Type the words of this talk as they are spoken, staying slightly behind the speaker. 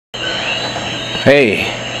Hey.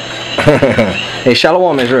 Hey,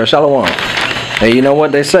 Shalom Israel, Shalom. Hey, you know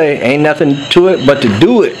what they say? Ain't nothing to it but to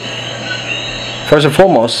do it. First and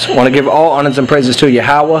foremost, I want to give all honors and praises to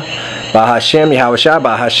Yahweh, Bahashem, Yahweh Shai,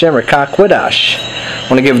 Bahashem, Rekah Quidash. I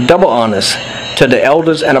want to give double honors to the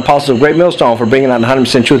elders and apostles of Great Millstone for bringing out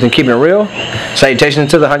 100% truth and keeping it real. Salutations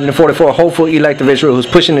to the 144 hopeful elect of Israel who's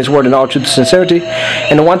pushing his word in all truth and sincerity,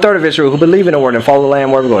 and the 1/3 of Israel who believe in the word and follow the Lamb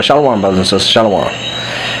wherever we go. Shalom, brothers and sisters. Shalom.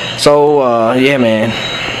 So, yeah, man.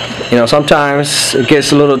 You know, sometimes it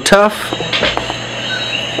gets a little tough.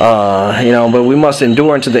 You know, but we must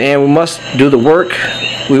endure unto the end. We must do the work.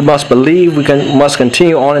 We must believe. We must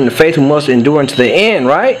continue on in the faith. We must endure unto the end,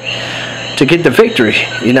 right? To get the victory,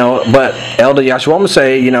 you know. But Elder Yahshua will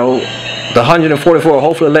say, you know, the 144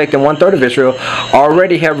 hopeful elect and 1/3 of Israel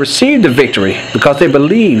already have received the victory because they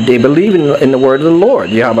believe. They believe in the word of the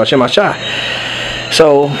Lord, Yahweh Shem Ashai.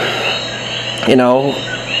 So, you know,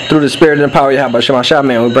 through the spirit and the power of Yahweh Shem Ashai,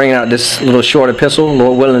 man, we're bringing out this little short epistle,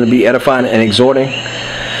 Lord willing to be edifying and exhorting.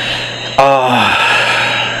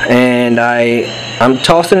 And I'm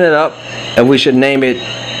tossing it up, and we should name it,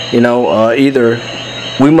 you know, either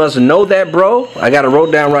we must know that, bro. I got it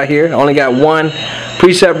wrote down right here. I only got one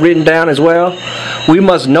precept written down as well. We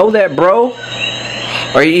must know that, bro.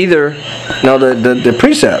 Or either, no, the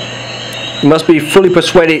precept. You must be fully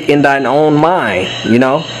persuaded in thine own mind, you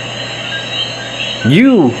know.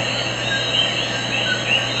 You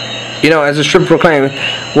know, as the scripture proclaims,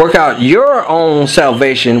 work out your own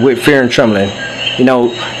salvation with fear and trembling.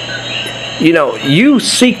 You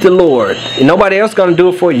seek the Lord. Nobody else gonna do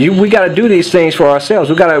it for you. We gotta do these things for ourselves.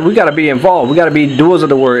 We gotta be involved. We gotta be doers of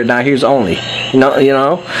the word. Now here's only.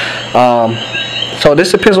 So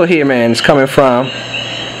this epistle here, man, is coming from,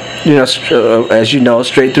 as you know,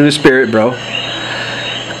 straight through the Spirit, bro.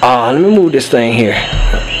 Let me move this thing here.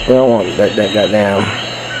 I don't want that goddamn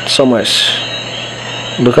so much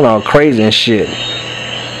looking all crazy and shit.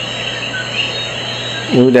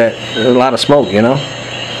 Move that, a lot of smoke, you know.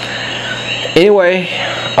 Anyway,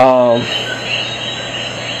 I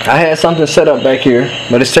had something set up back here,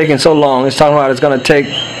 but it's taking so long. It's talking about it's going to take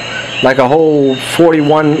like a whole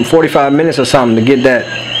 45 minutes or something to get that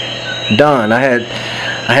done. I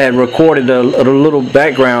had recorded a little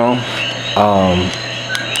background.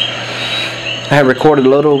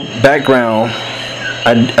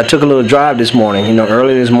 I took a little drive this morning,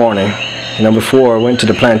 early this morning, before I went to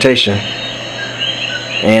the plantation.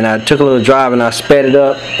 And I took a little drive and I sped it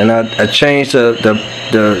up and I changed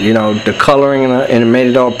the coloring and made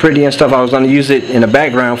it all pretty and stuff. I was going to use it in the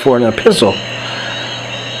background for an epistle.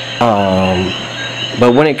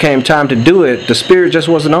 But when it came time to do it, the Spirit just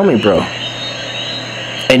wasn't on me, bro.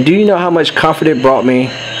 And do you know how much comfort it brought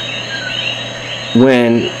me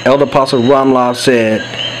when Elder Apostle Ramlov said,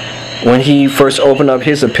 when he first opened up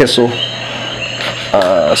his epistle,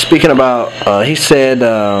 speaking about, he said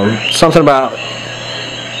something about,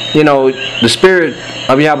 the Spirit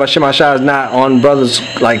of Yahweh Shem Ashai is not on brothers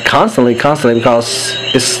like constantly because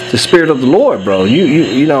it's the Spirit of the Lord, bro.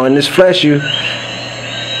 You know, in this flesh you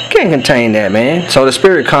can't contain that, man. So the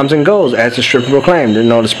Spirit comes and goes as the scripture proclaimed.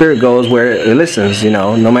 The Spirit goes where it listens.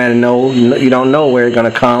 No man you don't know where it's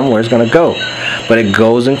gonna come, where it's gonna go, but it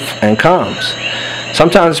goes and comes.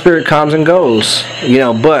 Sometimes the Spirit comes and goes,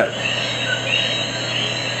 but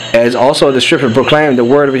as also the scripture proclaimed, the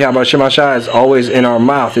word of Yahweh Shem Ashai is always in our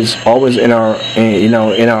mouth. It's always in our, in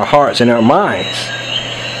our hearts, in our minds.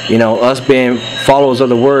 Us being followers of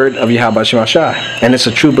the word of Yahweh Shem Ashai, and it's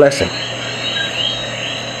a true blessing.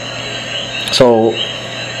 So,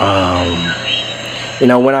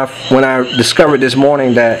 when I discovered this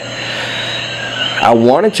morning that I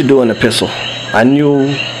wanted to do an epistle, I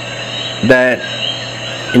knew that,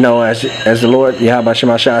 as the Lord Yahweh Shem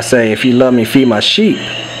Ashai say, if you love me, feed my sheep.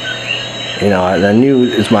 I knew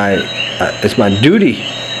it's my duty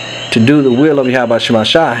to do the will of Yahweh Shem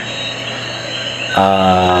Ashai.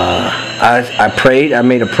 I prayed. I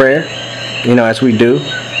made a prayer, as we do,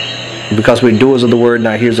 because we're doers of the word,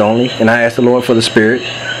 not hearers only. And I asked the Lord for the Spirit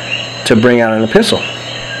to bring out an epistle.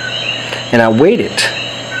 And I waited.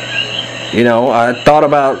 I thought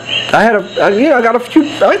about. I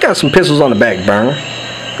got some epistles on the back burner.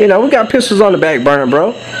 We got epistles on the back burner,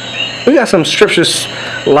 bro. We got some scriptures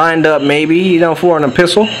lined up, maybe, for an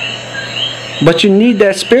epistle. But you need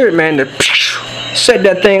that Spirit, man, to set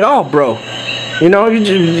that thing off, bro.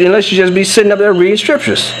 Unless you just be sitting up there reading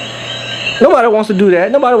scriptures. Nobody wants to do that.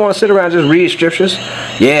 Nobody wants to sit around and just read scriptures.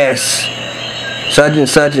 Yes, such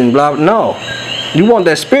and blah. No, you want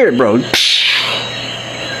that Spirit, bro.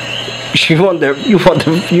 You want the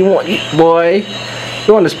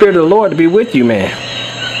Spirit of the Lord to be with you, man.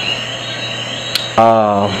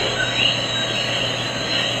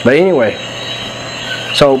 But anyway,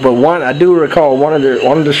 but I do recall one of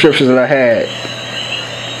the scriptures that I had.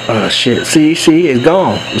 Oh shit! See, it's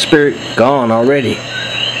gone. The spirit gone already.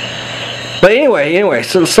 But anyway,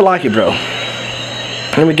 so Salaki, bro.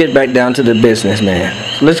 Let me get back down to the business, man.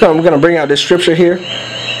 We're gonna bring out this scripture here.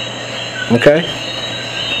 Okay.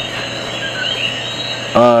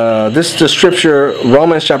 This is the scripture,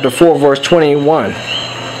 Romans chapter 4, verse 21.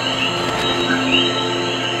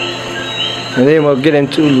 And then we'll get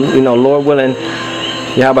into, Lord willing,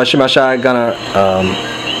 Yahweh Shemashai gonna,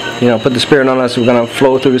 put the Spirit on us. We're gonna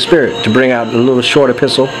flow through the Spirit to bring out a little short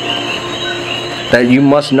epistle. That you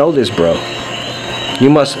must know this, bro. You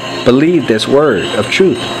must believe this word of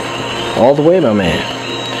truth all the way, my man.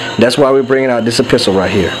 That's why we're bringing out this epistle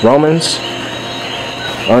right here, Romans.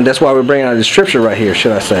 That's why we're bringing out the scripture right here,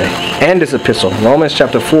 should I say, and this epistle, Romans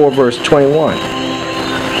chapter 4, verse 21.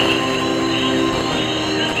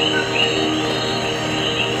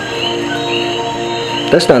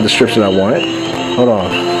 That's not the scripture I wanted. Hold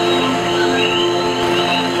on.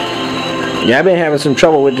 Yeah, I've been having some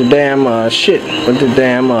trouble with the damn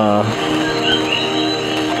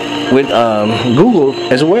with Google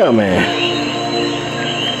as well, man.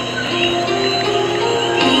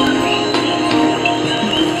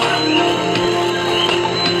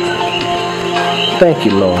 Thank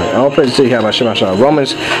you, Lord. All praise to you, how about Shema.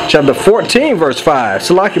 Romans chapter 14, verse 5.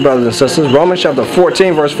 Salaki, brothers and sisters. Romans chapter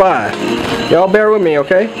 14, verse 5. Y'all bear with me,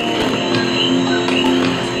 okay?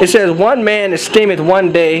 It says, one man esteemeth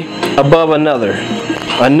one day above another.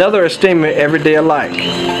 Another esteemeth every day alike.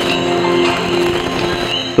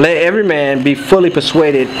 Let every man be fully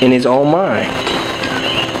persuaded in his own mind.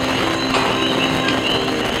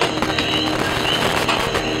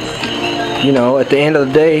 At the end of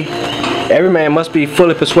the day, every man must be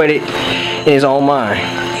fully persuaded in his own mind.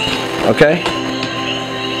 Okay?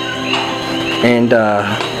 And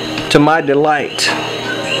to my delight,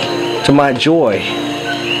 to my joy,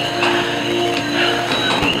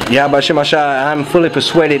 Yahweh Shemashai, I'm fully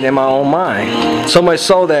persuaded in my own mind. So much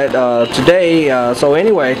so that today, after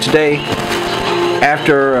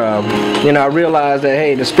I realized that,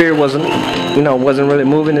 hey, the Spirit wasn't really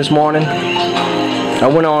moving this morning, I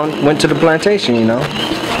went to the plantation,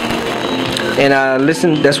 and I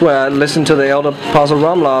listened. That's where I listened to the Elder Apostle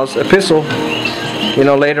Ramlaw's epistle,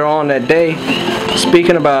 later on that day,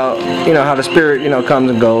 speaking about, how the Spirit, comes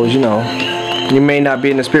and goes, You may not be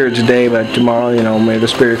in the Spirit today, but tomorrow, may the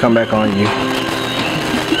Spirit come back on you.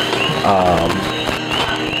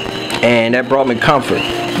 And that brought me comfort,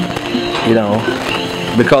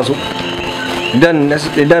 because it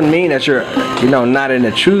doesn't mean that you're, not in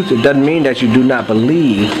the truth. It doesn't mean that you do not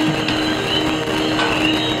believe.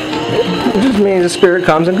 It just means the Spirit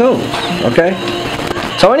comes and goes. Okay.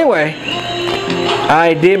 So anyway,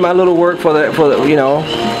 I did my little work for the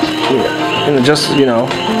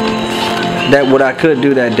that what I could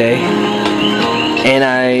do that day, and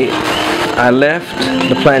I left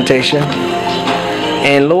the plantation,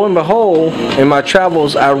 and lo and behold, in my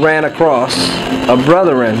travels I ran across a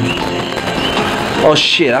brethren. Oh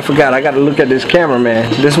shit, I forgot. I gotta look at this camera, man.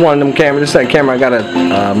 This one of them cameras. This is that camera. I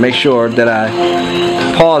gotta make sure that I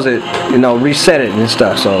pause it, reset it and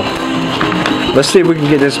stuff. So let's see if we can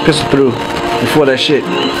get this pistol through before that shit,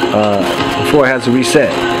 before it has to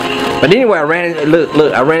reset. But anyway, I ran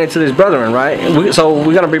into this brethren, right? So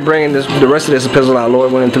we're gonna be bringing the rest of this epistle out,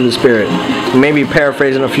 Lord willing, through the Spirit. Maybe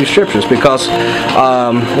paraphrasing a few scriptures, because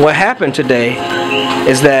what happened today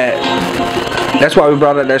is that's why we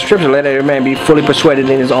brought up that scripture. Let every man be fully persuaded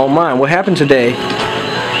in his own mind. What happened today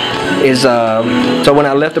is so when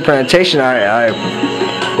I left the plantation, I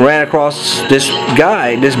ran across this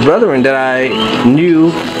guy, this brethren that I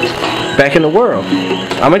knew back in the world.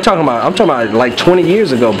 I'm talking about like 20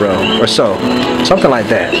 years ago, bro, or so, something like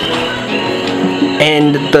that.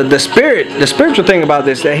 And the spiritual thing about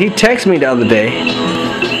this, that he texted me the other day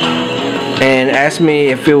and asked me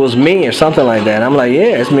if it was me or something like that. I'm like,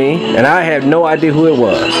 yeah, it's me, and I had no idea who it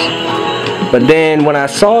was. But then when I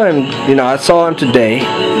saw him, I saw him today,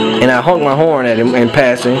 and I honked my horn at him in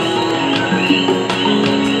passing.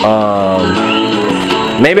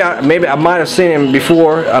 Maybe I might have seen him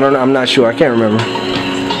before. I don't know. I'm not sure. I can't remember.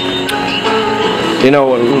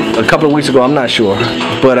 A couple of weeks ago. I'm not sure,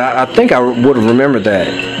 but I think I would have remembered that.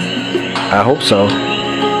 I hope so.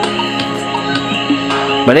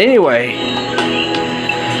 But anyway,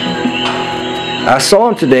 I saw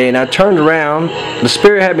him today, and I turned around. The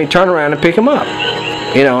Spirit had me turn around and pick him up.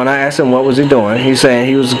 And I asked him what was he doing. He's saying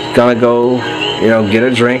he was gonna go, get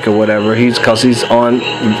a drink or whatever. Because he's on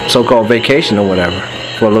so-called vacation or whatever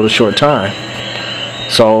for a little short time.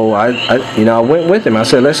 So I went with him. I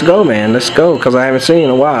said, let's go, man. Let's go, because I haven't seen you in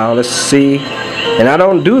a while. Let's see. And I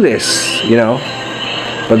don't do this,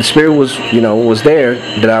 but the Spirit was, was there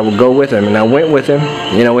that I would go with him. And I went with him.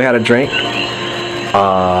 We had a drink.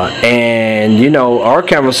 And our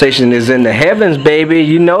conversation is in the heavens, baby.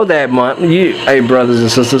 You know that month. Hey, brothers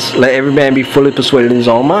and sisters, let every man be fully persuaded in his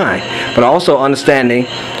own mind. But also understanding,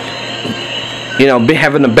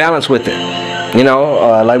 having a balance with it.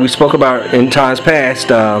 Like we spoke about in times past,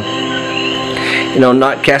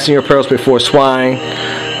 not casting your pearls before swine,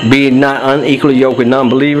 being not unequally yoked with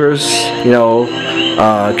non-believers,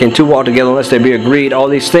 can two walk together unless they be agreed. All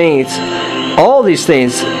these things all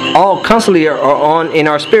constantly are on in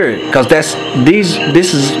our spirit, because this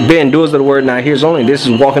is being doers of the word, not hearers only. This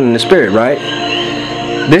is walking in the Spirit, right?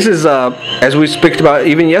 This is as we spoke about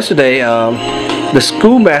even yesterday, the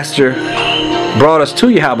schoolmaster brought us to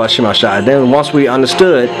Yahweh Shemashai. Then once we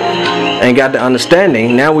understood and got the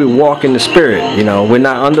understanding, now we walk in the Spirit. We're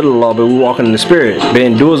not under the law, but we walk in the Spirit,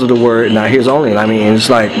 being doers of the word, not hearers only. And it's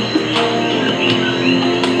like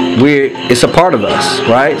it's a part of us,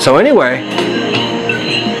 right? So anyway,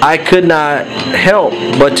 I could not help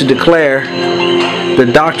but to declare the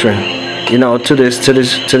doctrine, to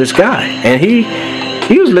this guy, and he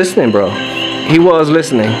was listening, bro. He was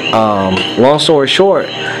listening. Long story short,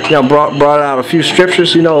 brought out a few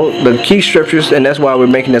scriptures, the key scriptures, and that's why we're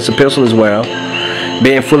making this epistle as well,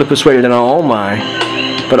 being fully persuaded in our own mind.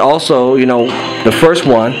 But also, the first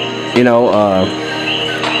one,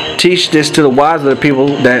 teach this to the wise of the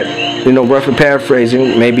people, that, roughly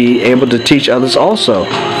paraphrasing, may be able to teach others also.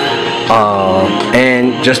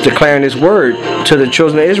 And just declaring His word to the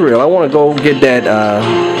children of Israel. I want to go get that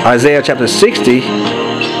Isaiah chapter 60.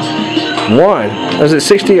 1. Is it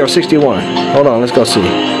 60 or 61? Hold on, let's go see.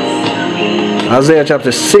 Isaiah chapter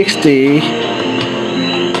 60. I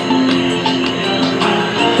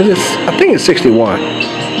think it's 61.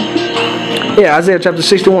 Yeah, Isaiah chapter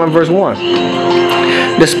 61 verse 1.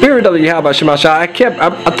 The Spirit of the Yahweh Shemashai,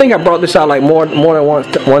 I think I brought this out like more than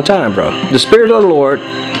one time, bro. The Spirit of the Lord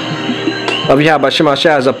of Yahweh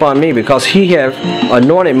Shemashai is upon me, because He have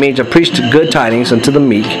anointed me to preach the good tidings unto the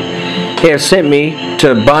meek. He has sent me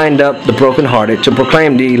to bind up the brokenhearted, to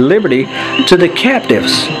proclaim the liberty to the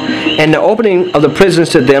captives, and the opening of the prisons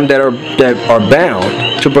to them that are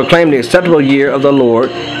bound, to proclaim the acceptable year of the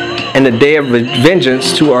Lord, and the day of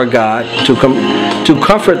vengeance to our God, to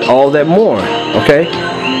comfort all that mourn. Okay?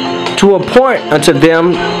 To appoint unto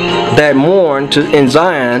them that mourn in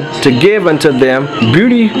Zion, to give unto them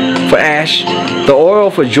beauty for ash, the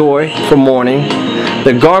oil for joy for mourning,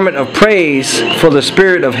 the garment of praise for the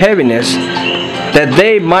spirit of heaviness, that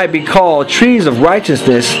they might be called trees of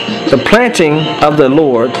righteousness, the planting of the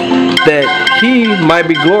Lord, that He might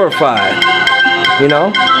be glorified.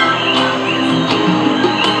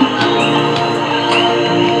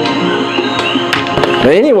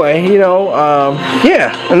 But anyway,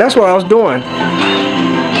 yeah, and that's what I was doing.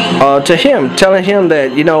 To him, telling him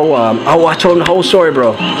that, I told him the whole story,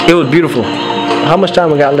 bro. It was beautiful. How much time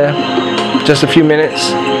we got left? Just a few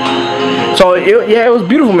minutes. So, it was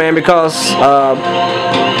beautiful, man, because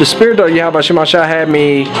the Spirit of Yahweh Shemashai had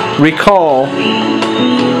me recall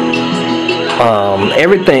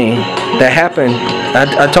everything that happened.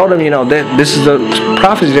 I told him, that this is the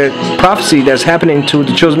prophecy that's happening to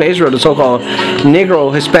the children of Israel, the so-called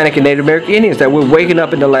Negro, Hispanic, and Native American Indians, that we're waking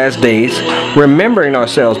up in the last days, remembering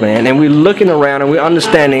ourselves, man, and we're looking around and we're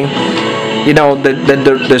understanding,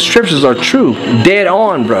 that the scriptures are true, dead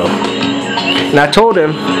on, bro. And I told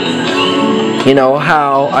him,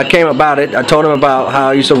 how I came about it. I told him about how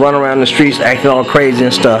I used to run around the streets acting all crazy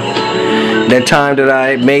and stuff. That time that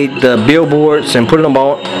I made the billboards and put them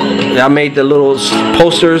on, I made the little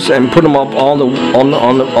posters and put them up on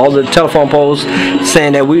all the telephone poles,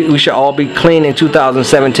 saying that we should all be clean in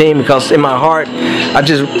 2017. Because in my heart, I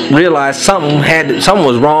just realized something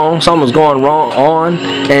was wrong, something was going wrong on,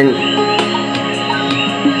 and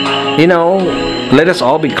let us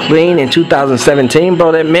all be clean in 2017,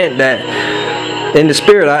 bro. That meant that in the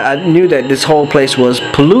spirit, I knew that this whole place was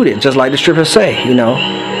polluted, just like the scriptures say, in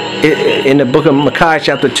the book of Micaiah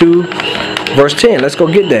chapter 2 verse 10. Let's go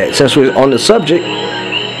get that, since we're on the subject.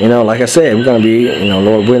 Like I said, we're going to be,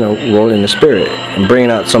 Lord, we're going to roll in the Spirit and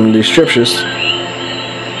bring out some of these scriptures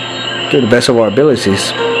to the best of our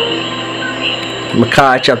abilities.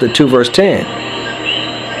 Micaiah chapter 2 verse 10,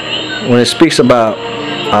 when it speaks about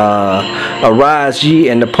arise ye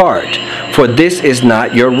and depart, for this is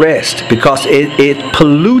not your rest, because it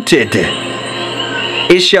polluted.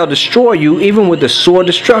 It shall destroy you even with the sword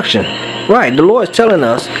destruction. Right, the Lord is telling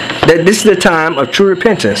us that this is the time of true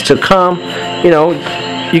repentance, to come,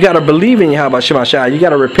 You got to believe in Yahweh Shema Shai. You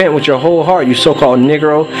got to repent with your whole heart, you so-called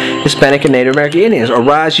Negro, Hispanic, and Native American Indians.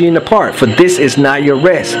 Arise ye and depart, for this is not your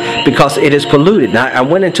rest, because it is polluted. Now, I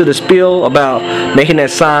went into the spiel about making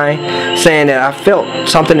that sign, saying that I felt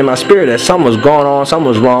something in my spirit, that something was going on, something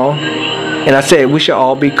was wrong. And I said, we should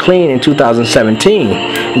all be clean in 2017.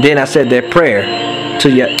 And then I said that prayer to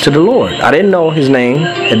the Lord. I didn't know his name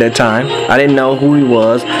at that time. I didn't know who he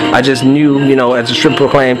was. I just knew, you know, as the scripture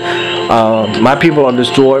proclaimed, my people are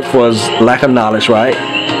destroyed for lack of knowledge, right?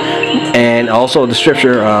 And also the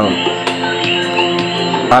scripture,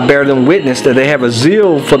 I bear them witness that they have a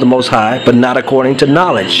zeal for the Most High, but not according to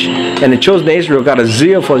knowledge. And the children of Israel got a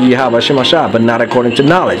zeal for Yahweh Shema Shai, but not according to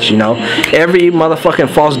knowledge, you know. Every motherfucking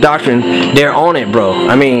false doctrine, they're on it, bro.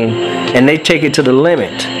 I mean, and they take it to the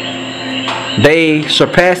limit. They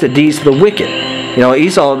surpass the deeds of the wicked. You know,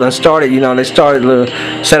 Esau done started, you know, they started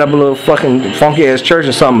set up a little fucking funky ass church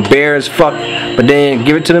and something bare as fuck, but then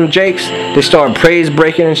give it to them Jakes, they start praise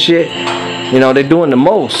breaking and shit. You know, they're doing the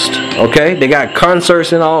most, okay? They got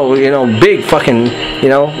concerts and all, you know, big fucking, you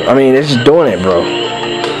know, I mean, they're just doing it, bro.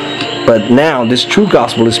 But now, this true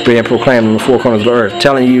gospel is being proclaimed in the four corners of the earth,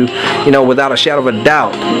 telling you, you know, without a shadow of a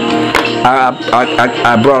doubt.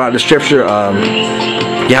 I brought out the scripture,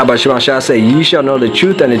 Yahweh Shema Shai say, ye shall know the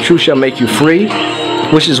truth, and the truth shall make you free,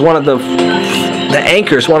 which is one of the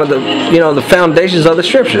anchors, one of the, you know, the foundations of the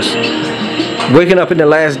scriptures. Waking up in the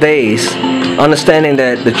last days, understanding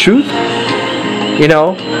that the truth, you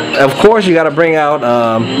know, of course you got to bring out,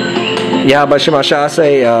 Yahweh Shema Shai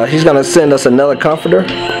say, he's going to send us another comforter,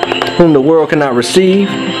 whom the world cannot receive,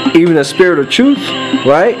 even the spirit of truth,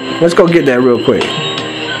 right? Let's go get that real quick.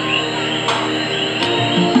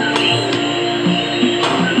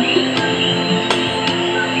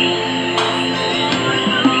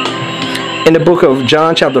 In the book of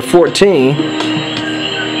John chapter 14,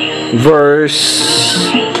 verse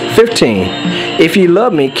 15. If ye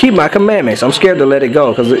love me, keep my commandments. I'm scared to let it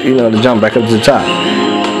go because, you know, to jump back up to the top.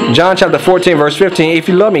 John chapter 14, verse 15. If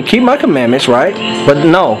you love me, keep my commandments, right? But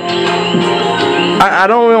no. I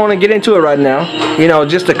don't really want to get into it right now. You know,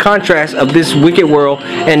 just the contrast of this wicked world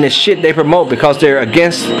and the shit they promote, because they're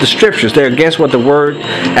against the scriptures. They're against what the word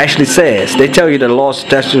actually says. They tell you that the law,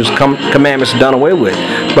 statutes, commandments are done away with.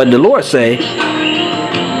 But the Lord say,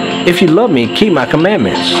 if you love me, keep my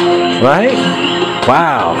commandments. Right?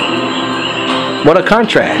 Wow. What a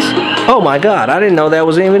contrast. Oh my God, I didn't know that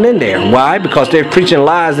was even in there. Why? Because they're preaching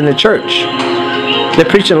lies in the church. They're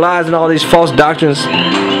preaching lies and all these false doctrines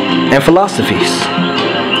and philosophies.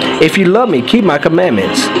 If you love me, keep my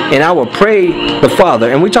commandments, and I will pray the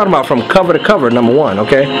Father. And we're talking about from cover to cover, number one,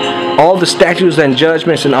 okay? All the statutes and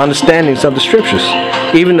judgments and understandings of the scriptures.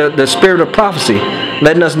 Even the spirit of prophecy,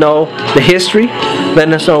 letting us know the history,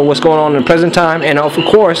 letting us know what's going on in the present time, and of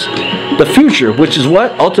course, the future, which is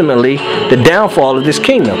what? Ultimately, the downfall of this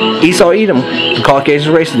kingdom. Esau, Edom, the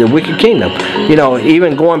Caucasian race, the wicked kingdom. You know,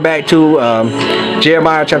 even going back to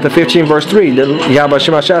Jeremiah chapter 15, verse 3, Yahweh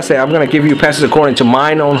Shema Shai said, I'm going to give you passages according to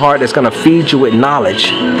mine own heart that's going to feed you with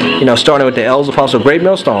knowledge. You know, starting with the elders, apostles, great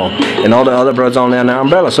millstone, and all the other brothers on there in the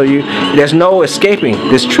umbrella. So there's no escaping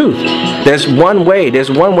this truth. There's one way.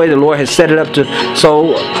 There's one way the Lord has set it up to.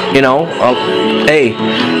 So, you know, hey,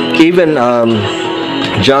 even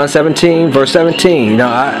John 17, verse 17. You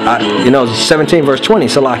know, 17, verse 20.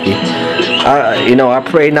 Salaki. I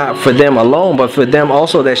pray not for them alone, but for them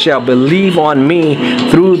also that shall believe on me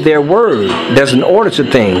through their word. There's an order to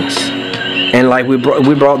things, and like we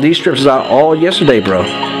brought these scriptures out all yesterday, bro.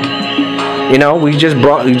 You know, we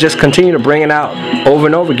just continue to bring it out over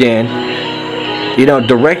and over again. You know,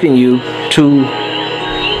 directing you to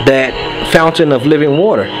that fountain of living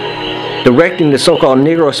water, directing the so-called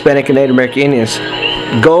Negro, Hispanic, and Native American Indians.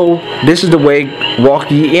 Go. This is the way.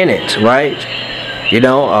 Walk ye in it, right? You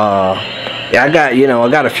know, I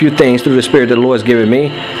got a few things through the Spirit that the Lord's given me,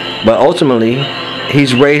 but ultimately,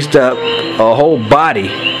 He's raised up a whole body.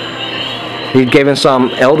 He's given some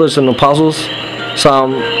elders and apostles,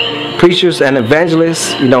 some preachers and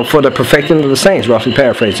evangelists, you know, for the perfecting of the saints, roughly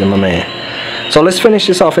paraphrasing my man. So let's finish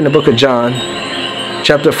this off in the book of John,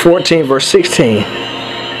 chapter 14, verse 16,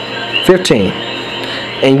 15.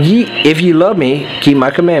 And if ye love me, keep my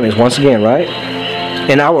commandments. Once again, right?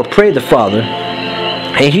 And I will pray the Father,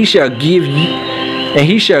 and He shall give you, and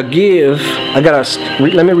He shall give.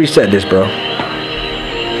 Let me reset this, bro.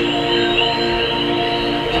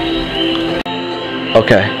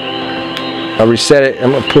 Okay, I reset it.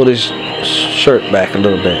 I'm gonna pull this shirt back a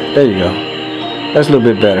little bit. There you go. That's a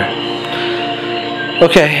little bit better.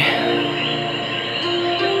 Okay.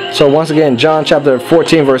 So once again, John chapter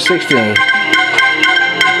 14, verse 16.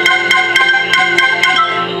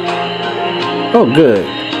 Oh, good.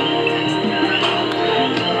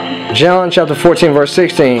 John chapter 14 verse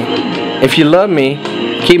 16. If you love me,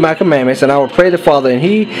 keep my commandments, and I will pray the Father, and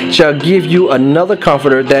he shall give you another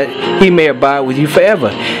comforter, that he may abide with you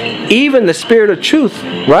forever. Even the Spirit of truth,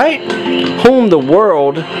 right? Whom the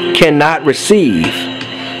world cannot receive.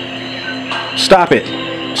 Stop it.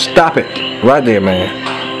 Stop it. Right there, man.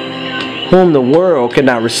 Whom the world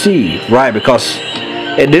cannot receive. Right? Because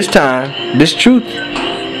at this time, this truth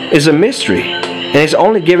is a mystery. And it's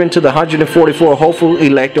only given to the 144 hopeful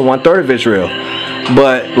elect and 1/3 of Israel.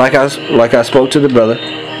 But like I spoke to the brother,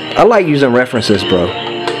 I like using references, bro.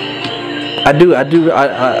 I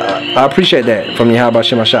I appreciate that from Yahweh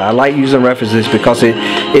Shem Hashai. I like using references because it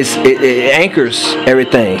anchors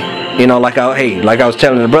everything. You know, like I was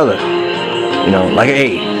telling the brother. You know,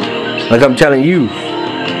 like I'm telling you.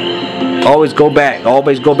 Always go back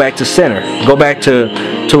to center. Go back to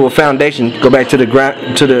a foundation. Go back to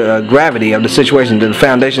the gravity of the situation, to the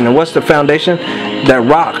foundation. And what's the foundation? That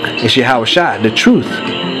rock is Yahweh Shai, the truth,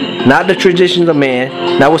 not the traditions of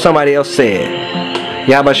man, not what somebody else said.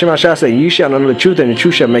 Yahweh Shem Hashai said, "You shall know the truth, and the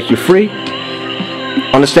truth shall make you free."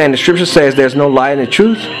 Understand, the scripture says there's no lie in the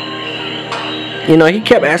truth. You know, he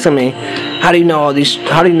kept asking me, "How do you know all these?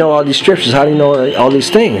 How do you know all these scriptures? How do you know all these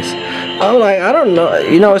things?" I'm like, I don't know.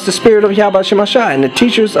 You know, it's the Spirit of Yahweh Shem Hashai, and the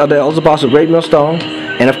teachers are the elders apostles, great millstone.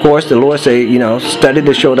 And of course, the Lord say, you know, study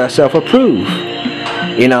to show thyself approved.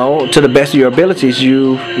 You know, to the best of your abilities,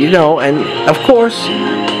 you know, and of course,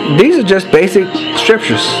 these are just basic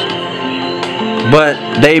scriptures, but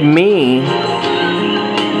they mean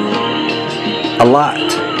a lot.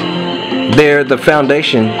 They're the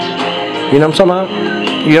foundation. You know what I'm talking about?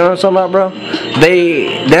 You know what I'm talking about, bro?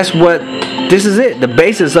 This is it, the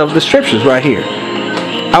basis of the scriptures right here.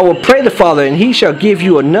 I will pray the Father, and he shall give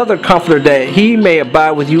you another comforter, that he may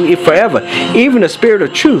abide with you forever, even the Spirit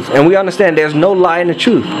of truth. And we understand there's no lie in the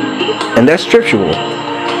truth, and that's scriptural.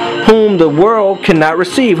 Whom the world cannot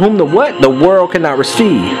receive. Whom the what? The world cannot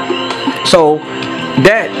receive. So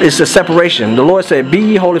that is the separation. The Lord said, "Be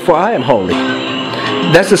ye holy, for I am holy."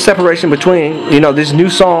 That's the separation between, you know, this new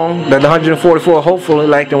song that the 144 hopeful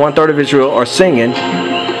elect and 1/3 of Israel are singing.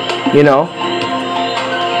 You know,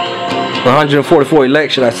 the 144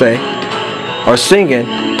 elect, should I say, are singing,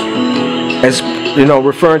 as you know,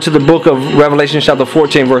 referring to the book of Revelation chapter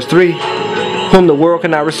 14 verse 3, whom the world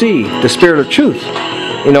cannot receive, the Spirit of truth.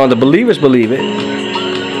 You know, and the believers believe it,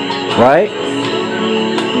 right?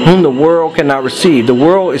 Whom the world cannot receive. The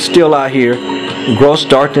world is still out here, gross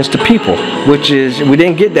darkness to people, which is, we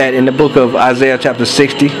didn't get that in the book of Isaiah chapter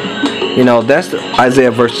 60. You know, that's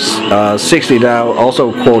Isaiah verse 60 that I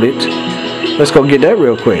also quoted. Let's go get that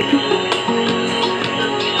real quick.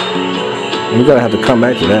 We're going to have to come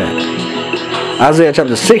back to that. Isaiah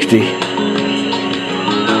chapter 60.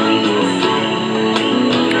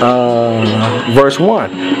 Verse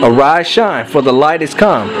 1. Arise, shine, for the light is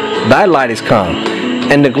come. Thy light is come.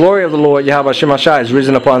 And the glory of the Lord Yahweh Shem Hashai is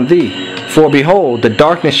risen upon thee. For behold, the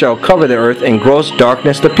darkness shall cover the earth, and gross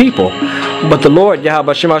darkness the people. But the Lord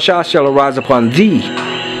Yahweh Shem Hashai shall arise upon thee,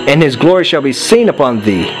 and his glory shall be seen upon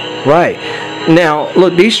thee. Right. Now,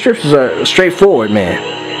 look, these scriptures are straightforward, man.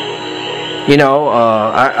 You know,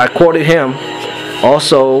 I quoted him.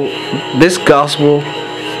 Also, this gospel,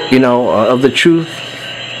 you know, of the truth,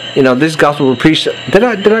 you know, this gospel will preach. Did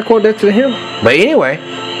I quote that to him? But anyway,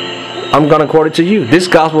 I'm going to quote it to you. This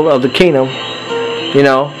gospel of the kingdom, you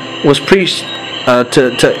know, was preached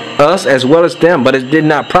to us as well as them, but it did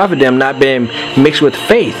not profit them, not being mixed with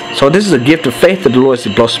faith. So this is a gift of faith that the Lord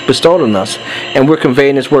has bestowed on us, and we're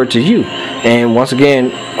conveying this word to you. And once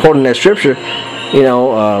again, quoting that scripture, you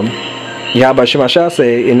know, Yahweh Shem Hashai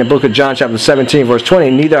say in the book of John chapter 17 verse 20,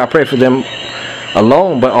 neither I pray for them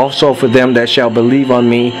alone, but also for them that shall believe on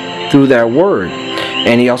me through their word.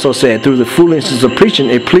 And he also said, through the foolishness of preaching,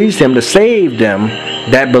 it pleased him to save them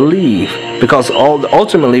that believe. Because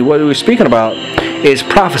ultimately what we're speaking about is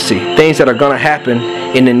prophecy, things that are going to happen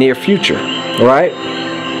in the near future. Right?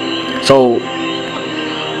 So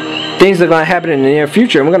things that are going to happen in the near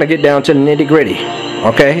future, and we're going to get down to the nitty gritty.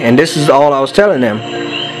 Okay? And this is all I was telling them,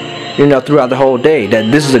 you know, throughout the whole day,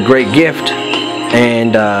 that this is a great gift,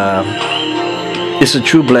 and it's a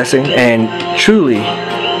true blessing, and truly,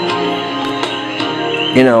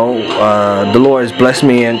 you know, the Lord has blessed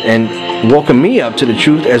me and woken me up to the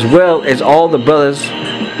truth, as well as all the brothers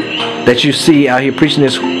that you see out here preaching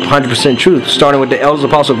this 100% truth, starting with the elders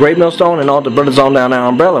apostle Great Millstone and all the brothers on down our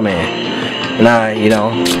umbrella, man. And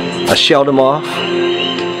I shelled them off,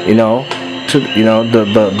 you know, to, you know,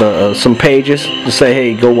 the some pages to say,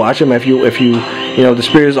 hey, go watch them if you know, the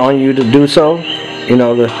Spirit is on you to do so. You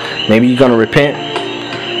know, maybe you're gonna repent.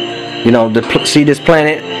 You know, to see this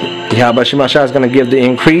planet Yahweh Shema Shah is going to give the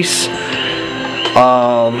increase.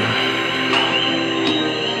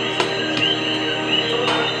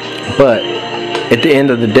 But at the end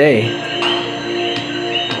of the day,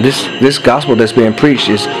 this gospel that's being preached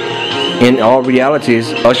is, in all reality,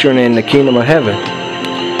 is ushering in the kingdom of heaven.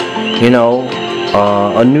 You know,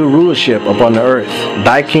 a new rulership upon the earth.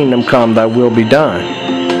 Thy kingdom come, thy will be done.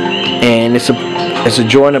 And it's a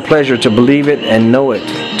joy and a pleasure to believe it and know it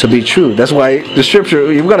to be true. That's why the scripture,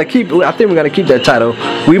 I think we're gonna keep that title.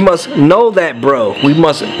 We must know that, bro. We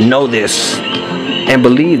must know this and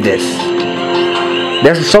believe this.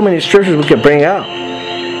 There's so many scriptures we could bring out,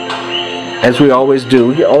 as we always do.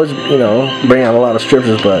 We always, you know, bring out a lot of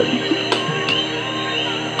scriptures, but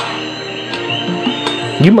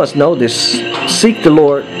you must know this. Seek the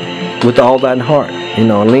Lord with all thine heart. You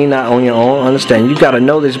know, lean not on your own understanding. You got to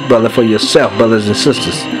know this, brother, for yourself, brothers and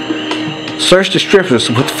sisters. Search the scriptures,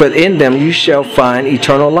 for in them you shall find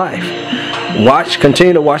eternal life.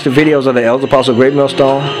 Continue to watch the videos of the Elder Apostle Great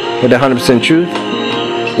Millstone with the 100% truth.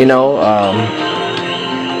 You know,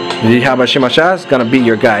 Yahweh Shema Shah is going to be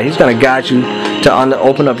your guide. He's going to guide you to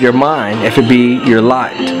open up your mind, if it be your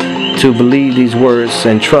lot, to believe these words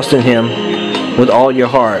and trust in Him with all your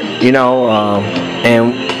heart. You know,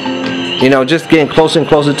 and you know, just getting closer and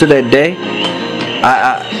closer to that day.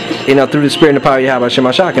 You know, through the Spirit and the power of Yahweh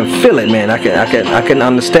Shema Shah, I can feel it, man. I can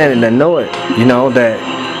understand it and know it. You know, that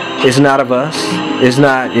it's not of us. It's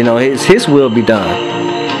not, you know, it's His will be done.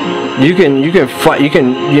 You can fight. You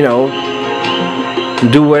can, you know,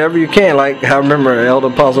 do whatever you can. Like I remember Elder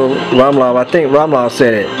Apostle Ramlav. I think Ramlav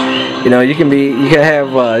said it. You know, you can be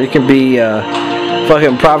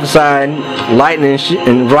fucking prophesying, lightning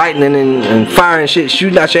and lightning and firing shit,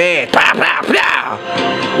 shooting out your ass. Pow, pow,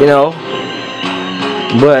 pow. You know.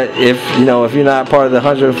 But if you're not part of the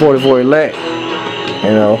 144 elect, you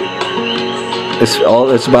know, it's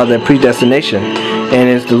about that predestination, and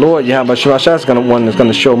it's the Lord Yahweh Shema Shah is one that's going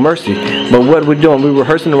to show mercy. But what we're doing, we're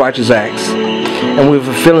rehearsing the righteous acts, and we're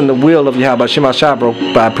fulfilling the will of Yahweh Shema Shah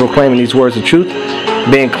by proclaiming these words of truth,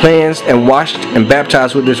 being cleansed and washed and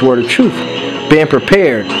baptized with this word of truth, being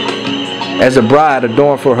prepared as a bride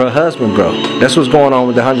adorned for her husband, bro. That's what's going on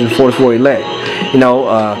with the 144 elect. You know,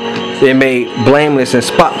 they're made blameless and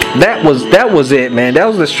spot. That was it, man. That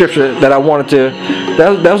was the scripture that I wanted to.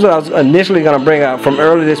 That was what I was initially going to bring out from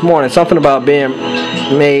early this morning. Something about being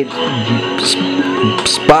made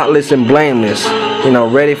spotless and blameless. You know,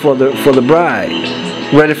 ready for the bride,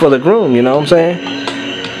 ready for the groom. You know what I'm saying?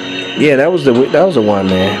 Yeah, that was the one,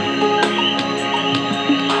 man.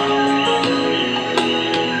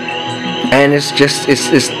 And it's just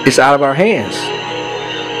it's out of our hands.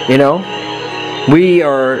 You know. We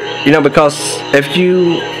are, you know, because if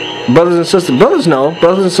you, brothers and sisters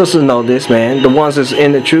know this, man. The ones that's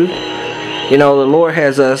in the truth, you know, the Lord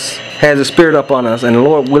has a spirit up on us, and the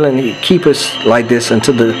Lord willing to keep us like this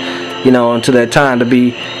until until that time to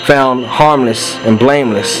be found harmless and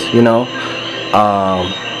blameless, you know,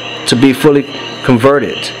 to be fully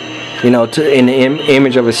converted, you know, in the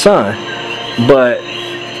image of His Son. But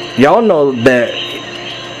y'all know that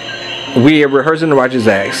we are rehearsing the righteous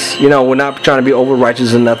acts. You know, we're not trying to be over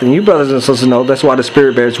righteous or nothing. You brothers and sisters know that's why the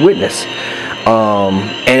Spirit bears witness.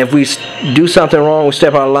 And if we do something wrong, we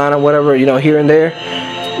step out of line or whatever, you know, here and there,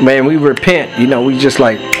 man, we repent. You know, we just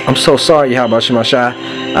like, I'm so sorry, Yahweh Shema Shah.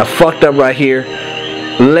 I fucked up right here.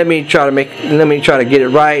 Let me try to get it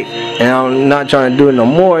right, and I'm not trying to do it no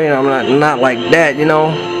more. You know, I'm not like that. You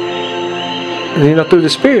know, through the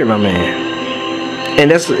Spirit, my man.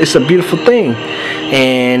 And it's a beautiful thing.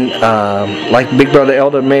 And like Big Brother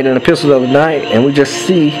Elder made an epistle the other night, and we just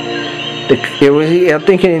see I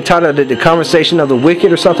think he entitled it "The Conversation of the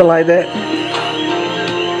Wicked" or something like that.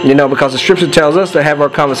 You know, because the Scripture tells us to have our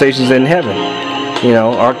conversations in heaven. You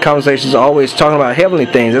know, our conversations are always talking about heavenly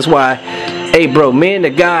things. That's why, hey, bro, me and the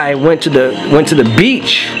guy went to the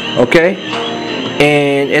beach, okay?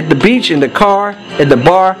 And at the beach, in the car, at the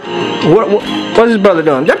bar, what is his brother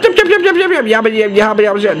doing? That's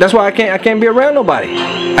why I can't be around nobody.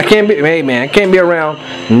 Hey man, I can't be around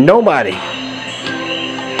nobody.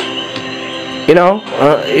 You know,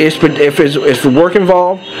 if it's work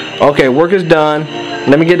involved, okay, work is done.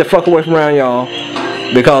 Let me get the fuck away from around y'all,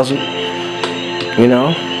 because you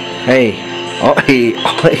know, hey.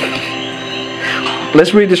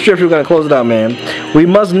 Let's read the scripture. We're gonna close it out, man. We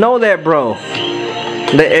must know that, bro.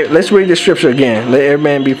 Let's read the scripture again. Let every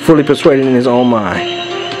man be fully persuaded in his own mind.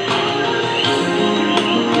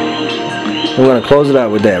 We're going to close it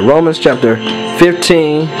out with that. Romans chapter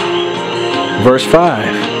 15, verse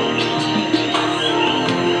 5.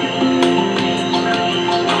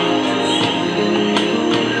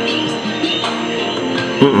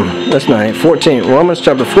 That's not it. 14. Romans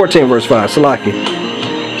chapter 14, verse 5. Salaki.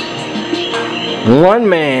 One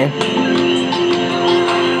man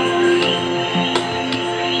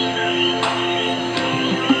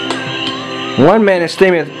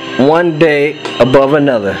esteemeth one day above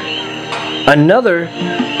another. Another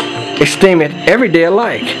esteemeth every day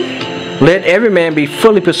alike. Let every man be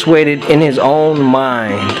fully persuaded in his own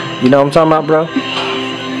mind. You know what I'm talking about, bro?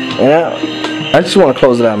 And I just want to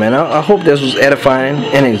close it out, man. I hope this was edifying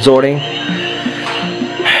and exhorting.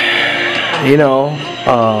 You know,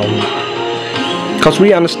 because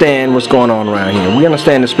we understand what's going on around here. We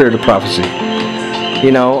understand the spirit of prophecy.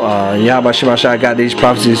 You know, Yahweh Shemashah got these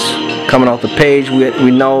prophecies coming off the page.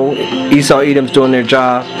 We know Esau Edom's doing their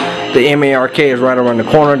job. The MARK is right around the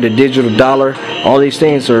corner. The digital dollar. All these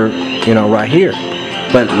things are, you know, right here.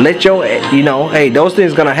 But let your, you know, hey, those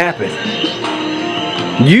things going to happen.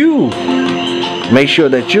 You make sure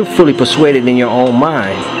that you're fully persuaded in your own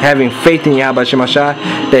mind, having faith in Yahweh Shemashah,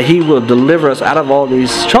 that He will deliver us out of all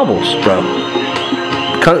these troubles, bro.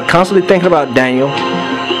 Constantly thinking about Daniel,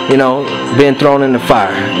 you know, being thrown in the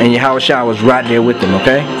fire, and Yahweh Shah was right there with him,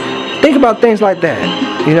 okay? Think about things like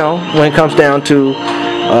that, you know, when it comes down to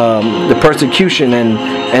the persecution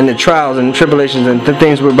and the trials and tribulations and the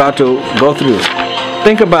things we're about to go through.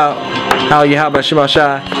 Think about how Yahweh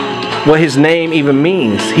Shemashah, what His name even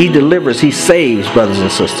means. He delivers, He saves, brothers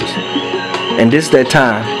and sisters. And this is that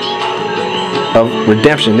time of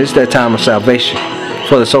redemption. This is that time of salvation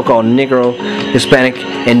for the so-called Negro, Hispanic,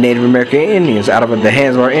 and Native American Indians out of the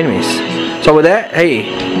hands of our enemies. So with that,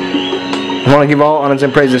 hey, I want to give all honors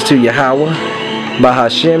and praises to Yahweh,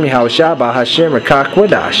 Bahashem, Yahweh Shah, Bahashem, Rakak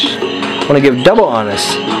Wadash. I want to give double honors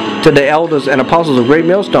to the elders and apostles of Great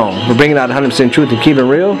Millstone for bringing out 100% truth and keeping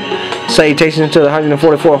real. Salutations to the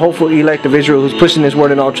 144 hopeful elect of Israel who's pushing this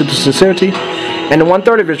word in all truth and sincerity. And the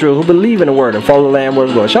 1/3 of Israel who believe in the word and follow the land word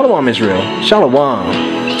of God. Shalom, Israel. Shalom.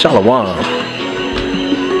 Shalom.